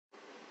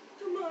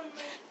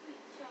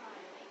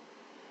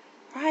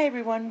Hi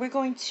everyone, we're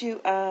going to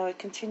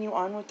continue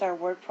on with our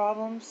word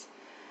problems.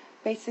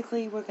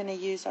 Basically, we're going to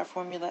use our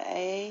formula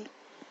A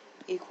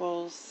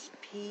equals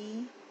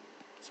P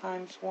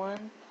times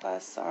 1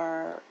 plus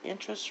our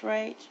interest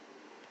rate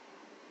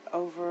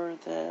over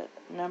the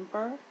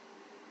number.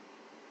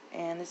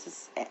 And this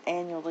is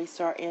annually,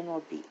 so our N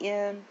will be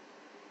N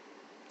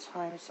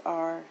times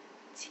our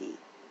T.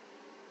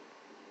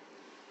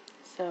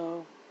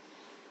 So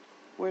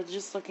we're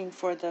just looking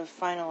for the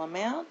final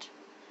amount.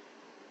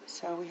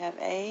 So we have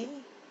A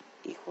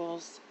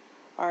equals,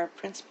 our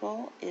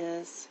principal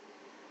is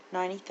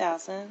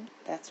 $90,000.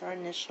 That's our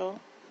initial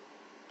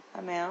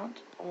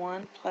amount.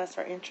 1 plus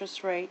our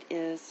interest rate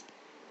is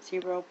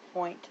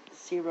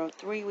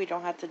 0.03. We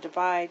don't have to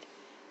divide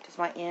because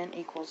my N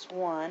equals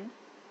 1.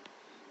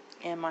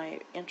 And my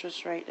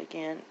interest rate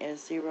again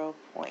is 0.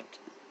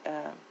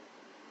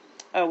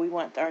 We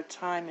want our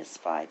time is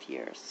 5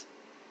 years.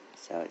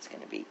 So it's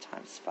going to be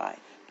times 5.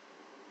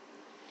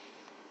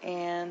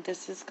 And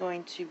this is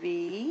going to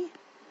be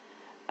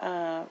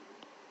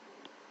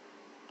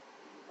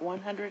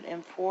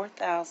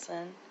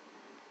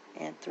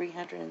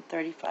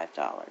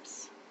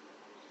 $104,335.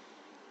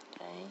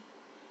 Okay.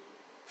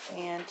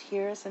 And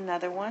here's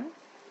another one.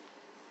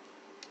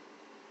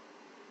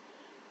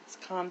 It's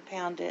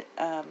compounded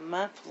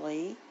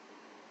monthly.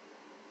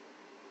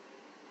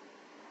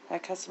 A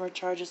customer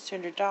charges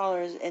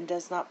 $200 and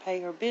does not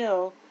pay her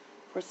bill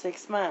for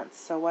 6 months.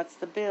 So what's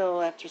the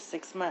bill after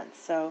 6 months?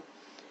 So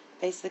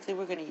basically,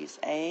 we're going to use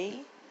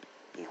A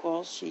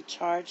equals, she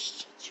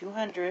charged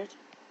 $200,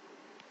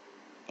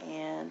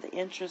 and the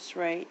interest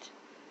rate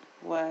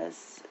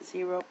was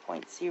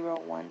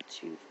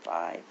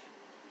 0.0125,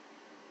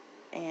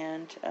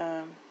 and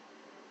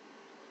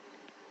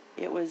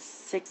it was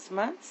 6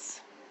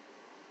 months,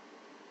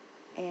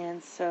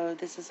 and so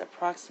this is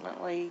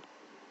approximately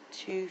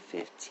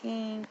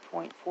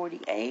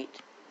 $215.48.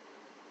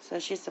 So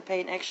she has to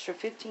pay an extra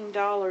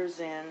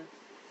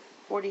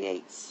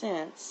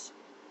 $15.48.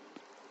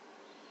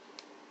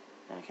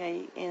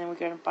 Okay, and then we're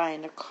going to buy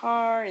in a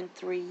car in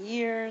 3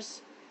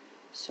 years.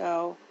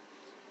 So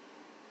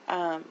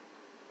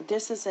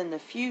this is in the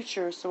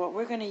future. So what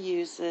we're going to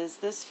use is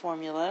this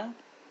formula.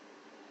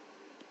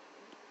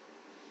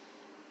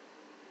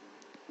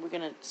 We're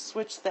going to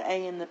switch the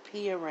A and the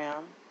P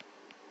around.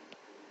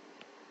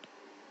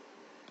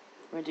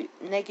 We're going to do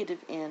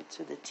negative N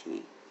to the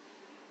T.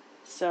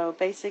 So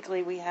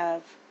basically we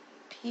have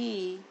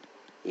P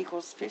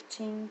equals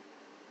 15.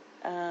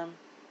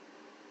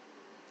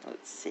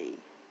 Let's see.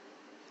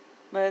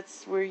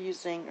 We're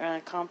using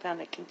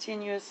compounded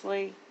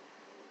continuously.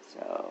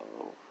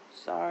 So,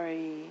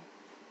 sorry.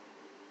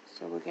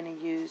 So we're going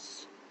to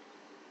use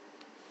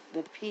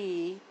the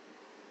P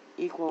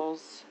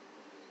equals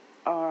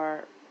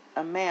our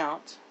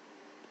amount,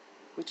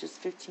 which is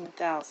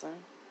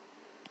 15,000.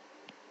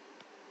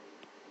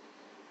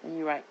 And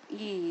you write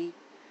E,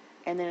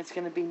 and then it's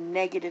going to be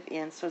negative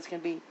N. So it's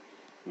going to be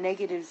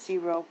negative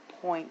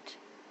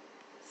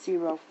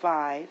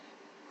 0.05.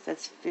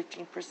 That's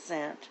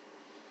 15%.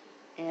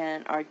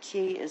 And our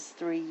T is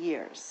 3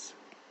 years.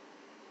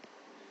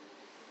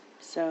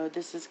 So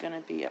this is going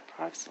to be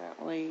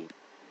approximately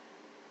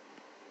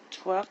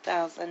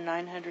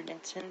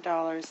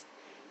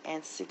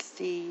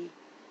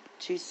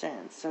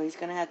 $12,910.62. So he's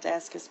going to have to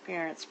ask his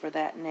parents for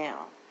that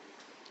now.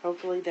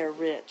 Hopefully they're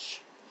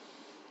rich.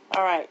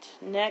 All right,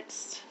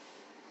 next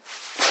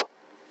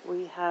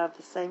we have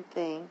the same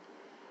thing.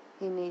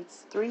 He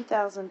needs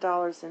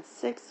 $3,000 in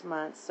 6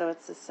 months, so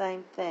it's the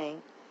same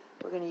thing.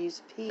 We're going to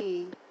use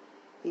P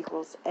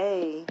equals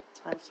A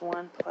times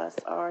 1 plus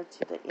R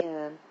to the N,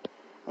 and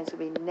it's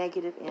going to be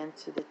negative N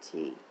to the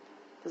T,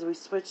 because we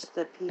switched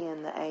the P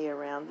and the A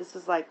around. This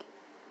is like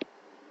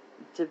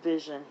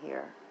division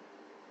here.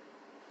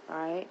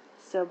 Alright,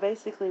 so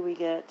basically we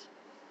get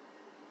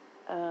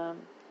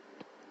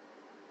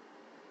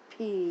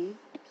P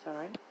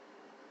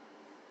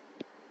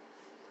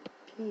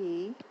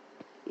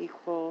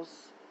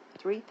equals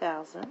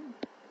 3,000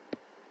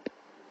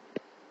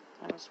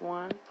 times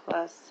 1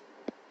 plus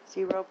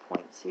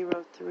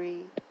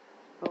 0.03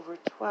 over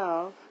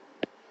 12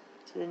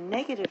 to the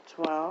negative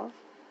 12,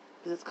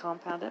 because it's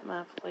compounded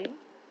monthly.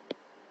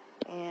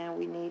 And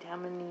we need how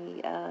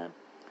many?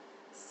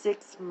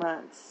 6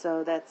 months,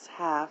 so that's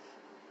half.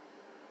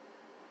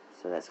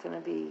 So that's going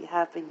to be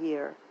half a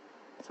year.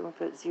 So we'll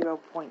put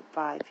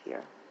 0.5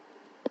 here.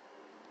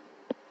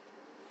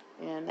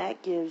 And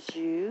that gives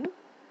you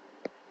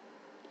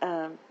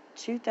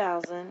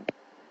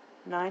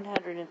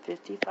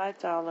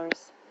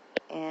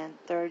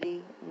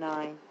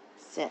 $2,955.39.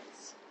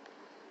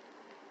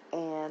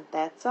 And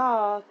that's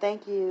all.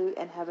 Thank you,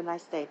 and have a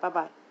nice day.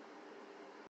 Bye-bye.